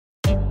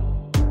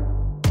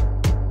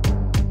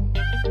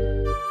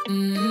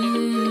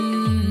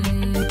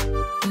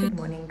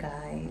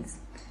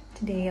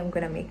Today I'm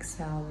gonna make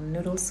some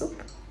noodle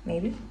soup,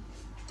 maybe,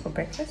 for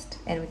breakfast,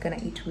 and we're gonna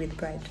eat with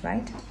bread,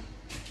 right?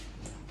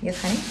 Yes,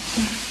 honey?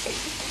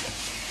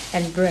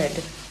 And bread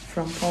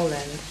from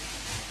Poland,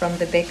 from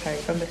the bakery,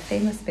 from the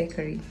famous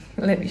bakery.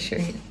 Let me show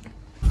you.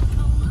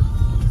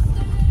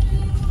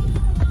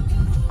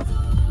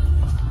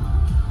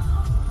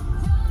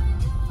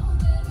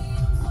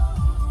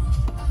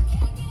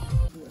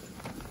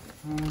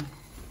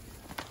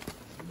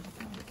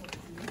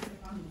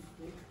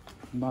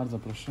 Bardzo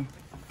proszę.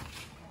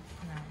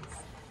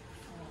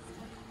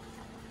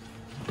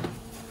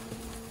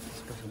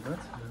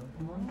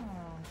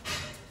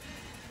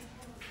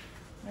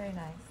 Very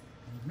nice.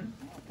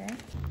 Okay.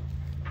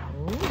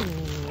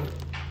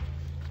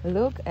 Ooh.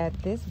 Look at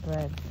this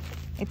bread.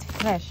 It's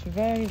fresh,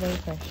 very, very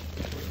fresh.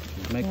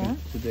 Make it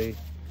today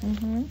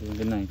during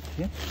the night,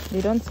 yeah?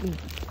 They don't sleep.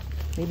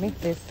 They make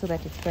this so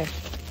that it's fresh.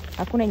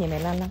 Hakuna yenye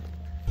melala.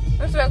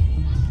 It's like,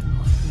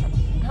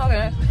 how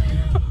can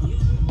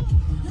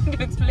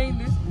I explain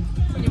this?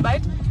 When you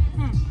bite,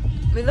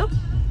 we look.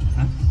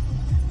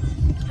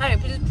 Harry,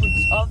 please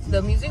put off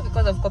the music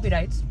because of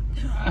copyrights.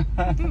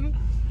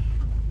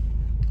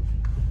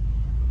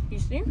 You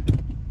see? You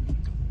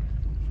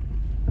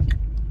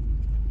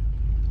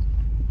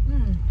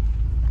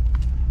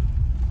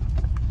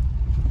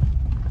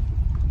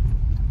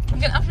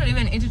can actually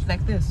even eat it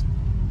like this.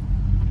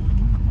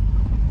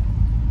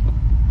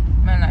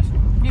 Very nice.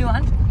 Do you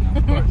want?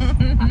 Of course.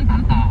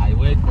 I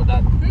wait for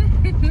that.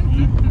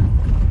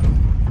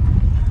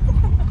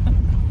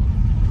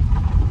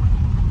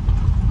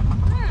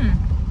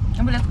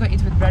 But let's go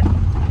eat with bread.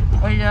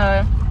 With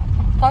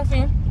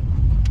coffee.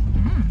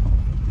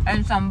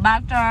 And some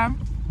butter.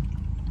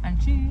 And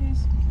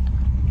cheese.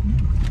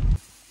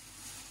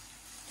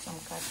 So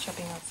I'm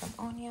chopping out some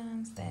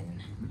onions,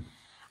 then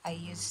I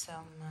use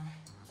some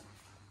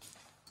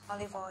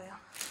olive oil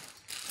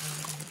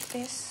and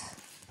this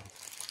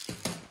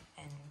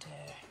and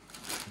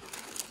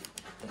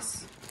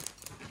this.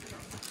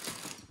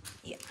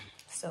 Yeah,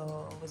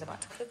 so I was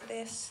about to cook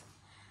this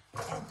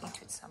and eat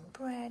with some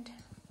bread.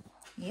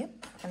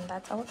 Yep, and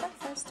that's our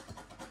breakfast.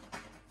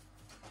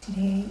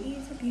 Today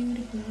is a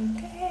beautiful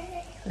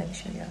day. Let me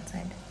show you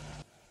outside.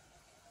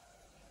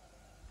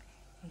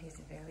 It is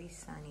very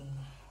sunny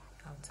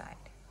outside.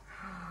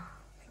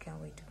 I can't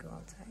wait to go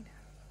outside.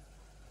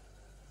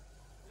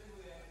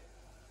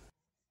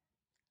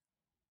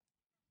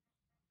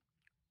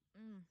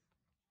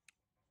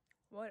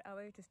 What a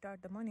way to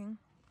start the morning.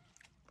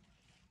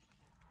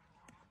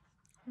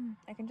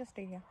 I can just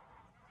stay here.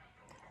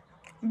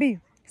 B,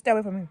 stay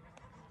away from me.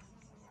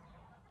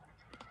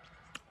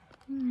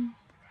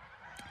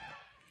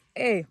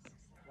 Hey,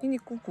 ini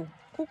kuku.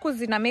 Kuku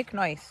zina make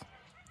noise.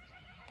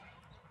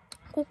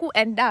 Kuku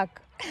and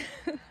duck.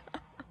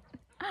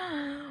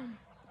 I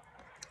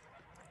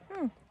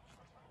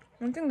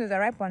think there's a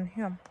ripe one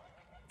here.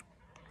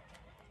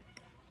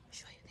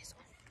 Show you this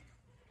one.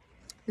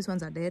 These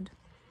ones are dead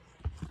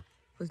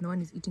because no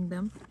one is eating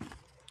them.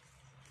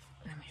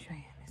 Let me show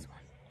you this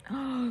one.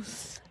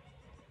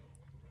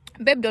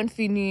 Babe, don't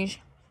finish.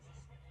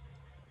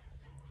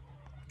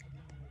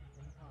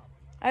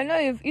 I know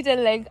you've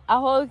eaten like a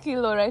whole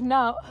kilo right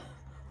now.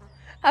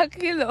 A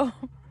kilo.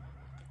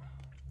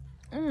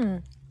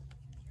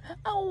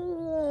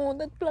 Oh,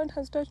 that plant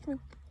has touched me.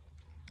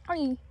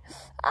 Aye.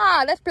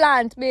 Ah, that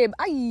plant, babe.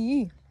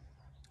 Aye.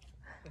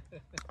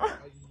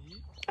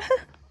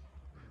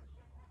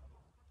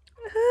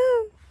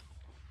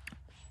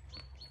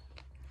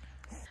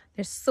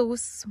 They're so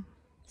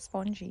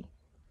spongy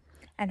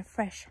and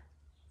fresh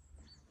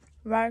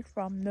right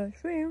from the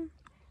tree.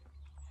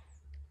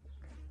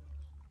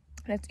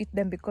 Let's eat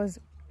them because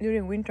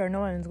during winter no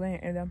one is going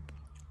to eat them.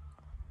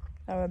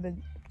 They will be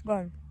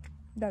gone,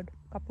 dead,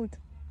 kaput.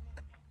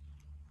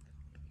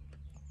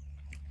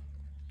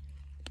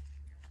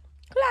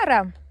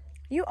 Clara,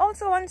 you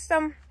also want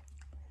some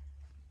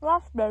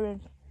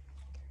raspberries?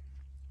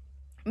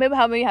 Babe,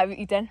 how many have you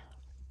eaten?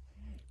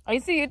 I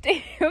see you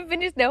you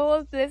finished the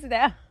whole place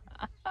there.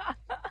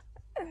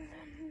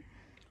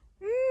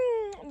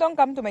 Don't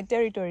come to my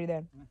territory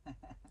then.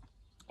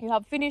 You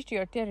have finished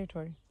your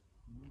territory.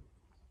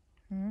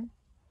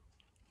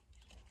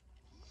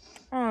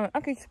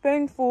 Okay, it's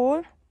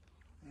painful.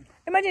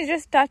 Imagine you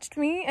just touched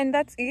me and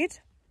that's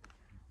it.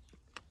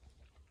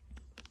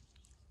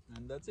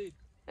 And that's it.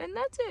 And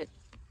that's it.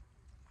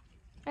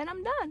 And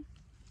I'm done.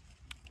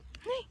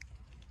 Hey.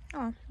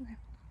 Oh,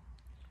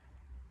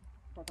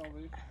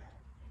 okay.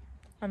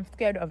 I'm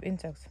scared of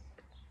insects.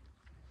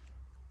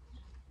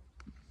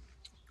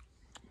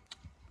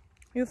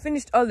 You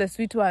finished all the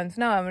sweet ones.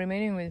 Now I'm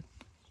remaining with.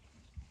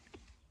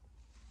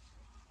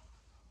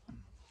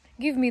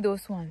 Give me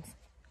those ones.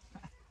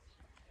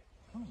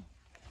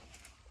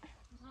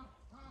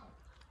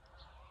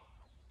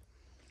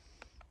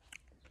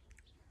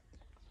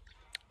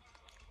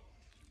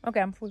 Okay,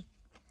 I'm full.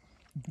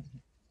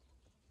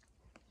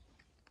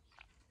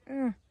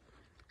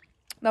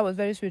 That was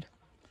very sweet.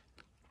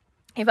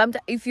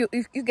 If you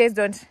guys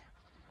don't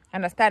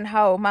understand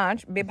how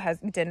much Babe has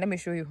eaten, let me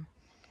show you.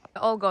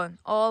 All gone,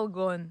 all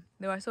gone.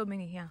 There were so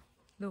many here.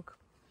 Look,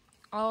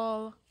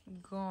 all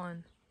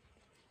gone.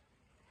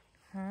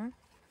 Huh?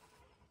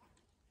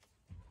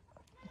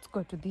 Let's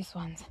go to these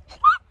ones.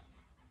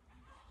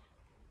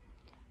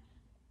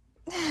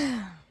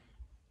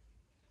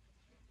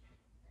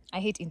 I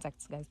hate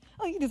insects, guys.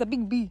 Oh, there's a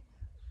big bee.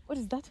 What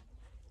is that?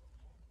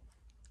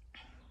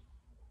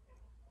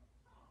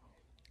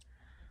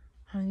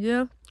 And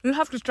yeah, you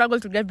have to struggle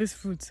to get these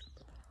fruits.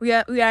 We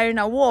are in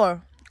a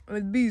war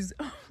with bees.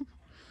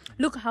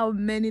 Look how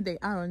many they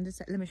are on this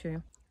side. Let me show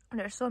you.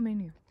 There are so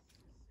many.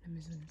 Let me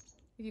zoom.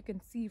 If you can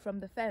see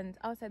from the fence,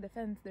 outside the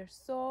fence, there's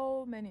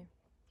so many.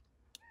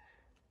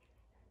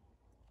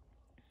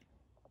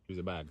 Use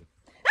a bag. Wait.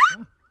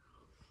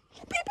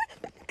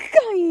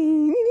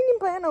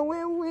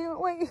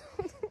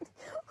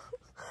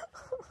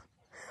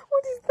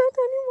 What is that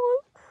animal?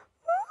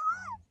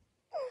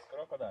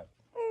 Crocodile.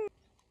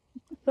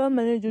 So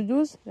many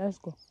jujus. Let's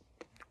go.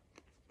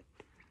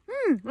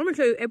 Let me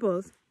show you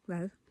apples,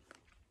 guys.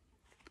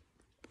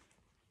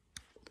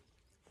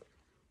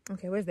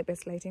 Okay, where's the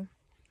best lighting?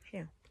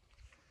 Here.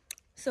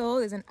 So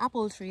there's an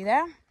apple tree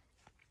there.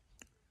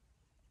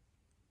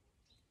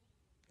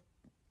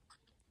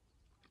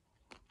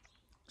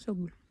 So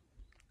good.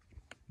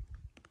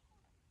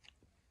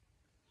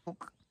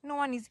 Look, no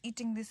one is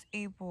eating these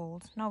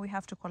apples. Now we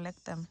have to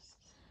collect them.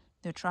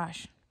 They're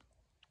trash.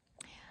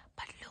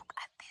 But look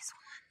at these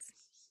ones.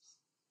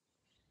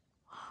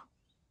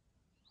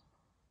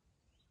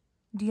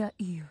 Dear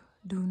Eve,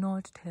 do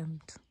not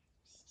tempt.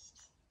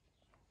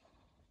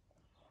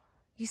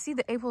 You see,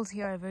 the apples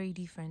here are very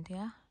different,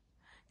 yeah?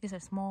 These are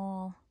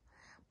small.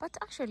 But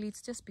actually,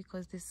 it's just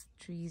because this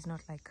tree is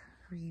not like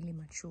really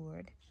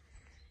matured.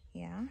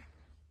 Yeah.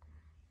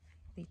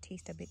 They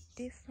taste a bit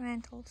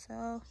different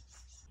also.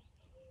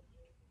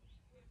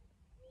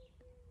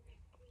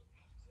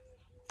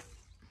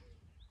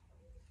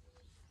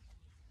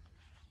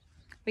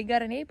 We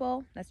got an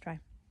apple. Let's try.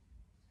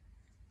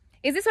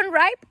 Is this one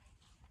ripe?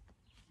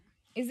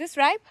 Is this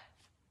ripe?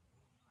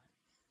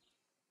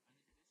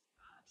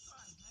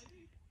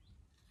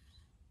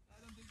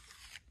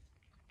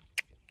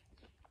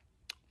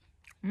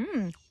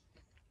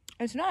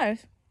 It's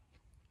nice.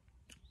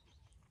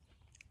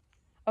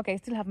 Okay, I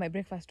still have my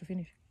breakfast to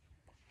finish.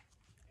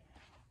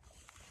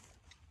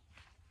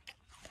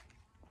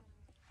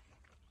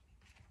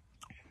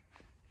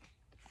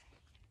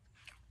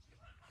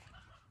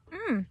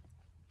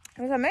 It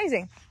was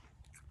amazing.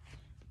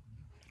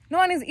 No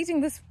one is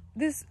eating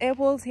these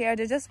apples here.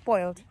 They're just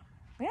spoiled.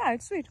 Yeah,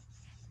 it's sweet.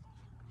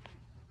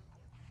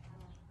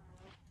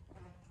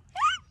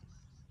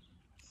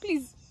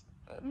 Please,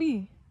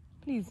 bee.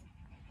 Please,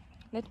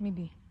 let me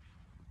be.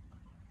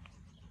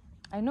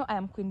 I know I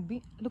am Queen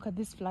Bee. Look at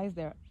these flies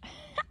there.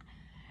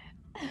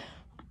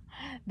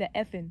 They're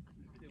effing.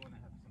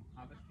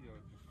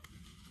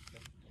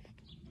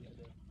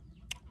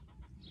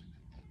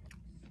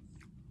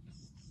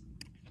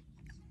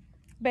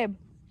 Babe,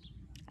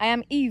 I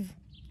am Eve.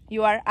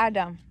 You are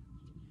Adam.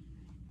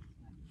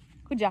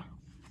 Kuja.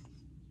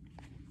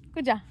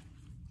 Kuja.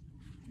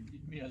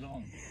 Leave me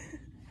alone.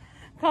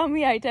 Come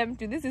here, I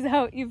tempt you. This is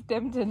how Eve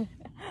tempted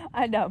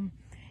Adam.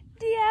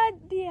 Dear,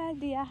 dear,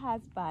 dear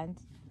husband.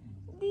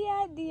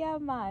 Dear, dear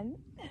man.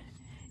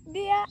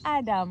 Dear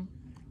Adam.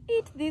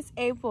 Eat this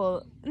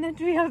apple that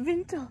we have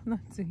been told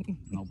not to eat.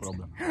 No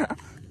problem.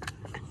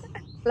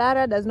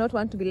 Clara does not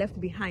want to be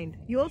left behind.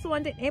 You also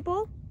want an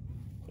apple?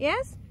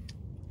 Yes?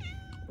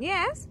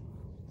 Yes?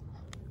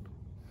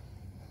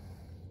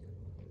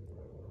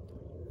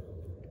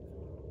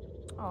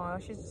 Oh,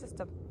 she's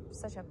just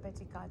such a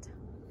petty cat.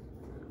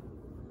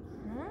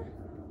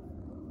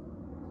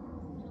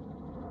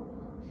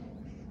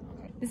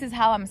 This is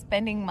how I'm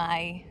spending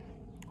my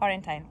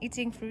quarantine.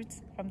 Eating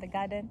fruits from the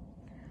garden.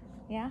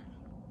 Yeah,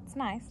 it's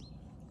nice.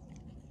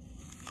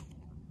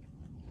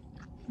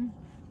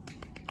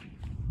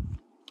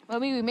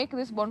 Maybe we make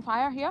this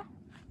bonfire here.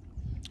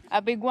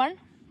 A big one.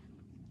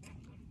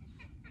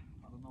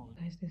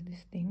 Guys, there's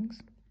these things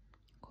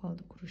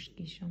called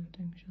krushki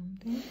something.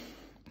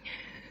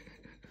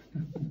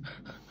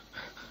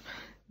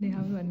 They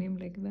have a name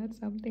like that,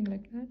 something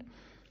like that.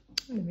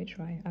 Let me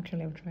try.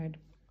 Actually, I've tried.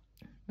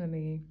 Let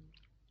me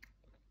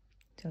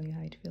tell you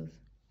how it feels.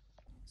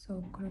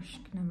 So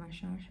krushkina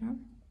mashasha.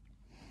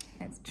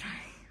 Let's try.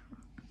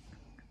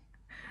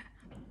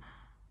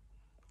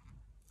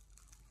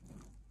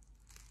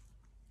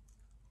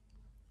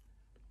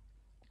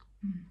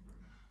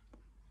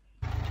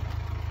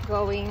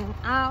 Going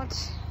out,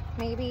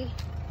 maybe.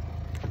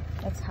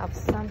 Let's have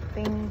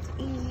something to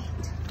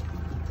eat.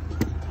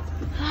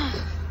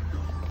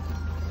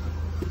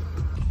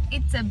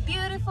 It's a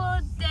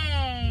beautiful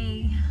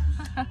day.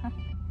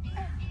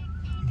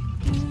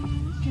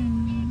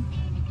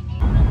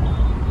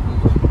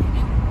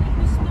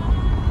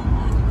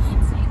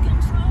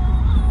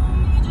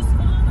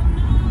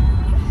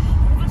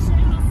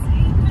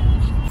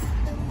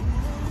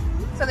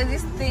 So there's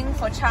this thing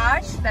for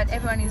charge that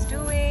everyone is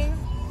doing.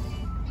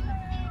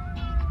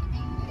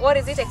 What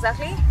is it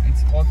exactly?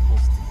 It's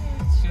outpost.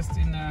 It's just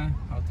in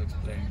how to to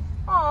explain.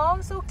 Oh,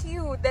 so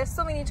cute. There's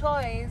so many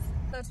toys.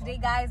 So today,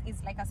 guys,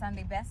 is like a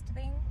Sunday best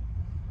thing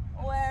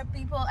where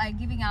people are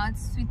giving out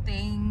sweet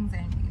things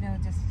and, you know,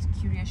 just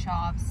curious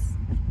shops.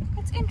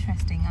 It's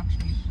interesting,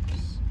 actually.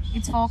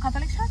 It's for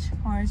Catholic Church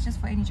or it's just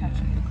for any church?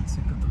 Yeah, it's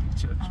a Catholic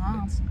Church.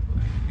 Ah. Let's go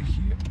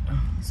here.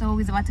 So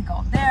we're about to go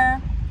up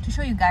there to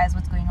show you guys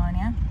what's going on,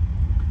 yeah?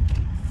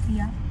 See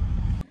ya.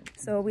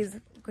 So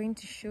we're going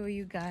to show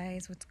you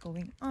guys what's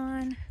going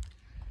on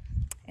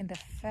in the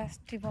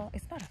festival.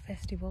 It's not a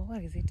festival,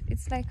 what is it?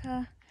 It's like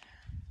a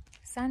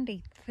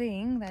Sunday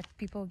thing that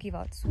people give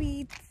out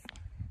sweets.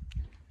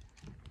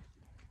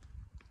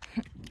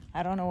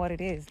 I don't know what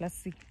it is. Let's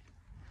see.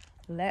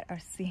 Let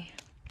us see.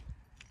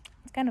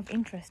 It's kind of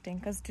interesting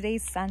because today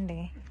is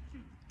Sunday.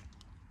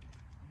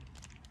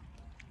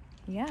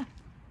 Yeah.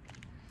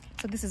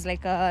 So this is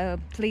like a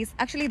place.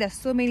 Actually, there's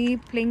so many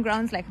playing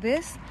grounds like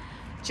this.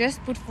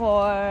 Just put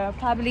for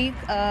public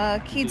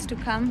kids to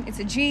come. It's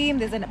a gym.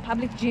 There's a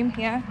public gym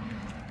here.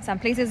 Some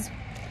places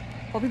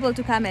for people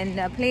to come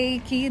and play,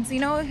 kids, you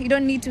know. You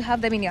don't need to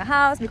have them in your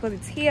house because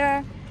it's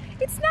here.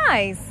 It's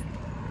nice.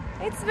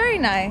 It's very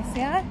nice,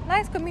 yeah.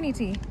 Nice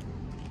community.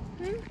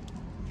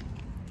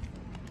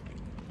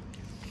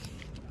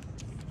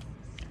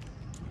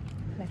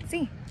 Let's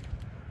see.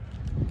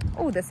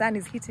 Oh, the sun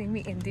is hitting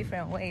me in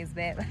different ways,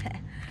 babe.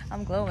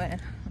 I'm glowing.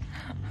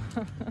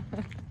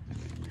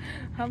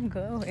 I'm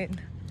glowing.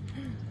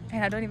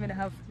 And I don't even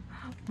have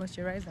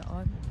moisturizer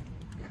on.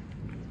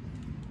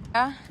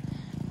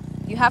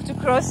 You have to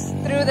cross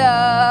through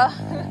the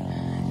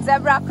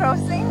zebra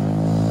crossing.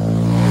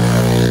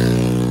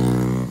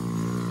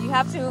 You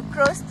have to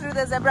cross through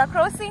the zebra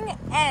crossing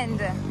and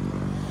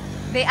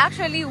they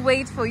actually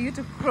wait for you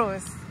to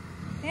cross.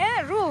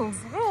 Yeah, rules.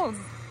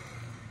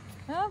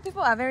 Well,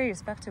 people are very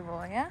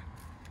respectable, yeah?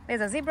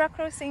 There's a zebra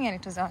crossing and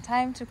it was our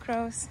time to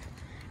cross.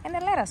 And they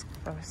let us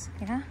cross,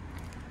 yeah?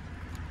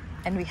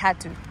 And we had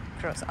to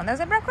cross on the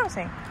zebra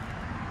crossing.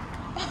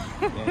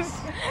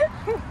 Yes.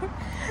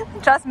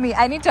 Trust me,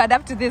 I need to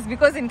adapt to this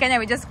because in Kenya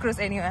we just cross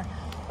anywhere,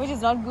 which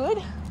is not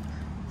good.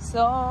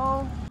 So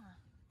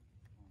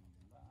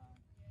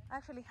I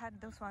actually had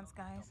those ones,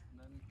 guys.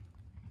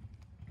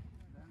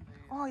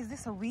 Oh, is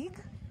this a wig?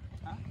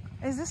 Huh?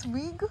 Is this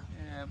wig?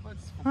 Yeah, but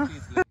it's for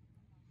kids.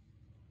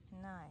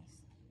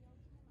 Nice.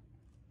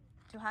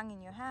 To hang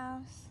in your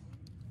house.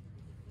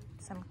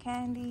 Some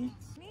candy.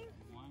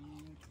 One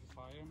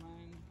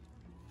fireman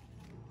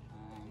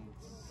and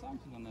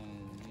something on a,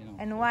 you know.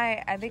 And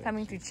why are they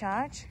coming to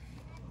church?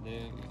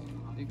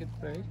 They get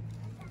prayed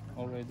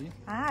already.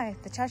 Ah,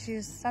 the church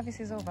service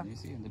is over. You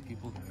see, and the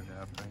people they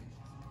are praying.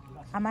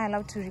 Am I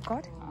allowed to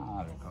record?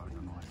 Ah, record,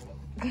 no.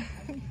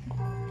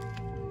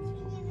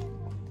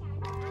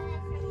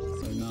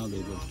 So now they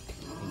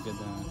get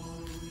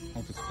how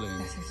to explain.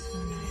 This is so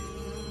nice.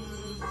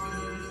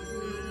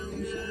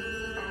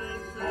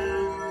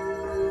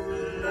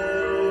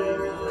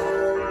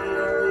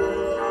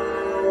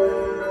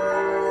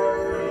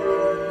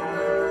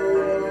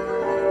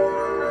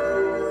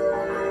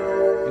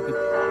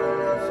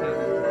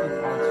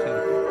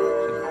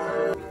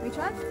 Which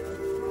one?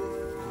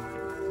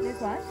 This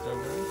one?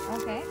 Strawberry.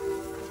 Okay.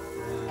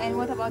 And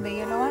what about the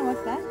yellow one?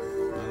 What's that? I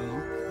don't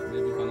know.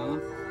 Maybe banana.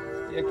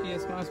 Jaki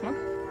jest smak?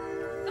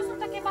 To są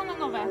takie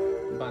bananowe.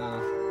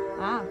 Banana.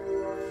 Ah,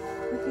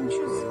 we can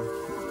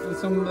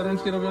choose. Są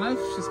ręcznie robione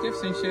wszystkie? W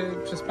sensie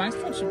przez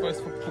Państwo? Czy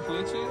Państwo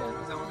kupujecie je?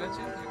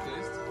 Zamawiacie? Jak to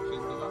jest? Czy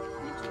odbywa?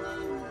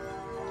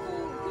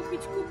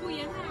 Kupić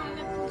kupujemy,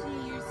 ale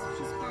później jest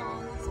wszystko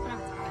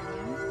sprawdzane,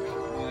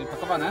 nie?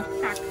 Pakowane?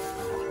 Tak.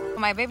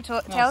 My babe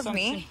tells me,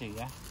 Simply,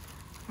 yeah.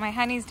 my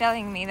honey is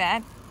telling me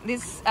that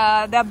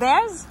the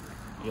bears,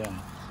 Yeah.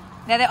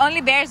 they're the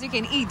only bears you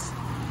can eat.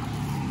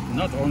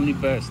 Not only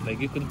bears, like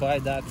you could buy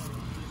that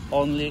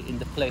only in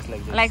the place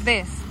like this. Like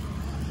this.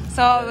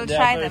 So we'll They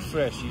try are very them.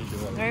 fresh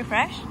usually. Very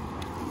fresh?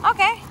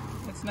 Okay.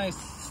 It's nice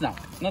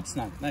snack, not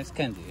snack, nice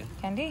candy. Yeah?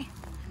 Candy.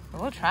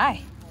 We'll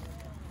try.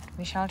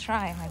 We shall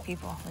try, my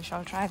people. We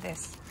shall try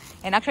this.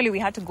 And actually we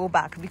had to go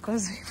back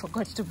because we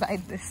forgot to buy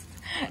this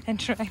and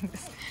try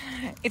this.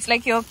 It's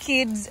like your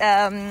kids,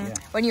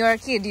 when you were a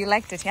kid, you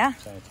liked it, yeah?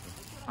 Exactly.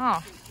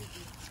 Oh.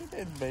 So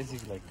they're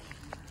basic like...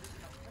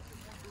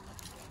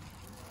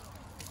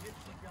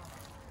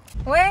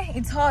 Where?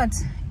 It's hot.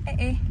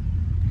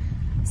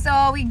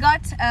 So we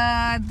got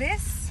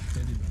this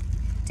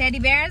teddy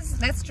bears.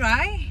 Let's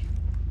try.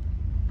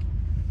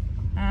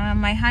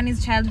 My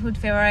honey's childhood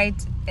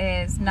favorite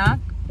is snack.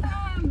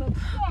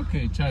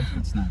 Okay,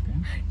 childhood snack,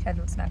 eh?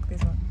 Childhood snack,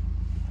 this one.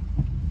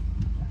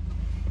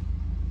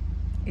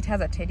 It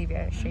has a teddy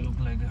bear They shape. look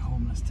like a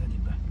homeless teddy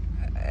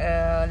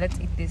bear. Let's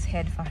eat this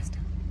head first.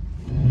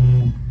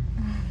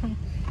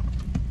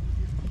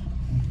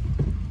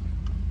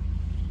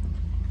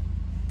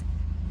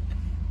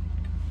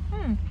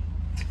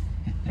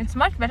 It's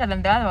much better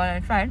than the other one I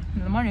tried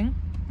in the morning.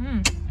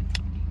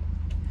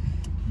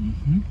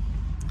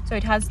 So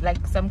it has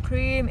like some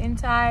cream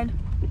inside.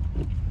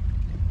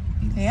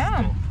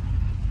 Yeah.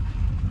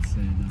 Let's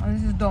say that. Oh,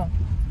 this is dough.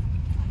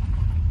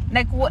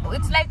 Like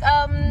it's like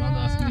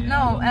ask me,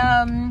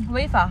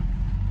 wafer.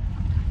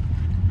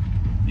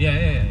 Yeah.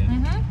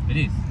 Mm-hmm. It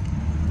is.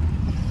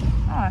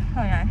 Oh,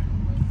 so nice.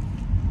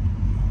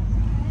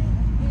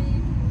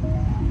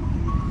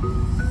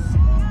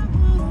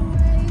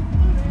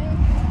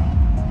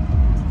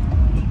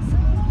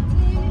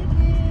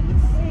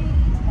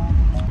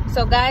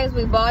 So guys,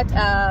 we bought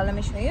let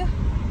me show you.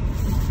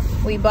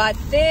 We bought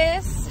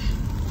this.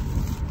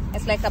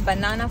 It's like a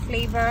banana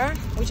flavor,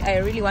 which I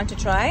really want to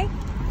try.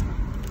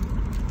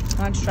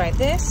 I want to try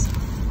this.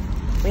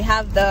 We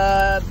have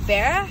the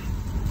bear.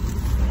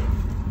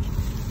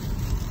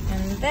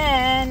 And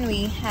then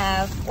we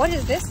have, what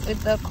is this?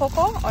 With the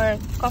cocoa or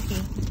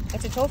coffee?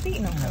 It's a toffee?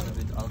 No.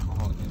 With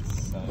alcohol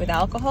inside. With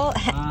alcohol?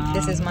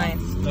 This is mine.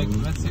 Like,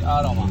 let's say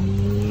aroma.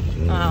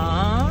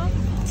 Aww.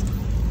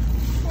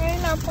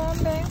 Hakuna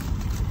pombe.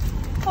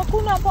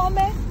 Hakuna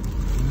pombe.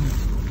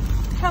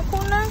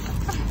 Hakuna.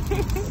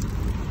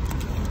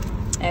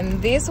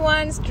 And this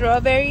one,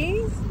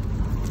 strawberries.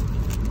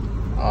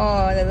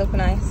 Oh, they look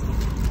nice.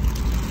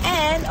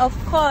 And of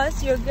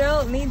course, your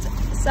girl needs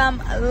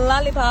some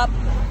lollipop.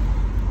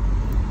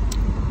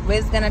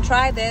 We're gonna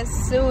try this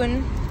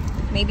soon,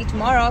 maybe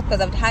tomorrow,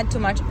 because I've had too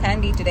much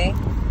candy today.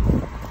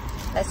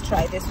 Let's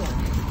try this one.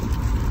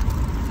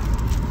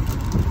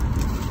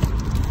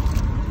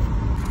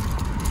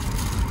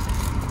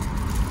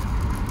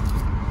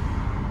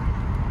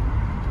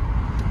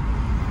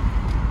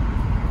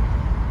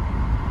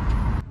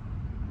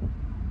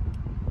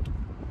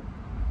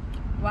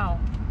 Wow,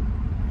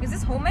 is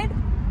this homemade?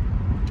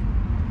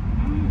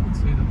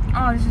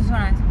 Oh, this is so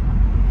nice.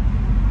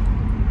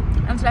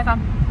 It's like a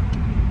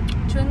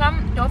chewing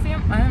gum, toffee,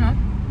 I don't know.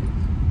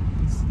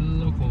 It's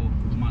local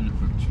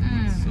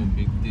manufacturing. It's so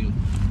big deal.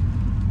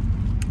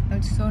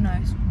 It's so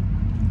nice.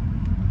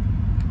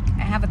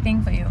 I have a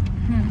thing for you.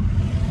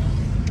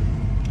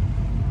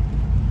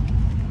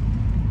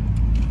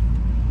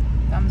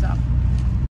 Thumbs up.